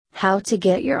How to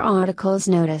get your articles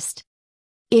noticed.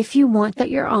 If you want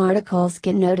that your articles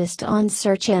get noticed on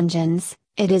search engines,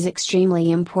 it is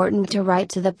extremely important to write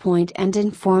to the point and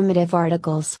informative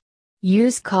articles.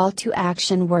 Use call to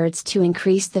action words to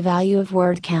increase the value of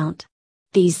word count.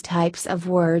 These types of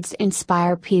words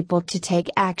inspire people to take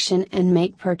action and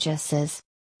make purchases.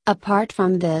 Apart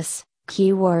from this,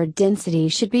 keyword density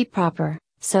should be proper,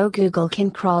 so Google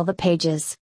can crawl the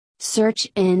pages. Search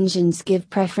engines give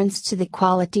preference to the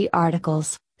quality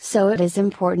articles, so it is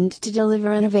important to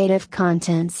deliver innovative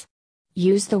contents.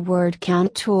 Use the word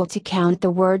count tool to count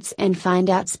the words and find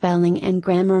out spelling and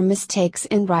grammar mistakes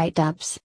in write-ups.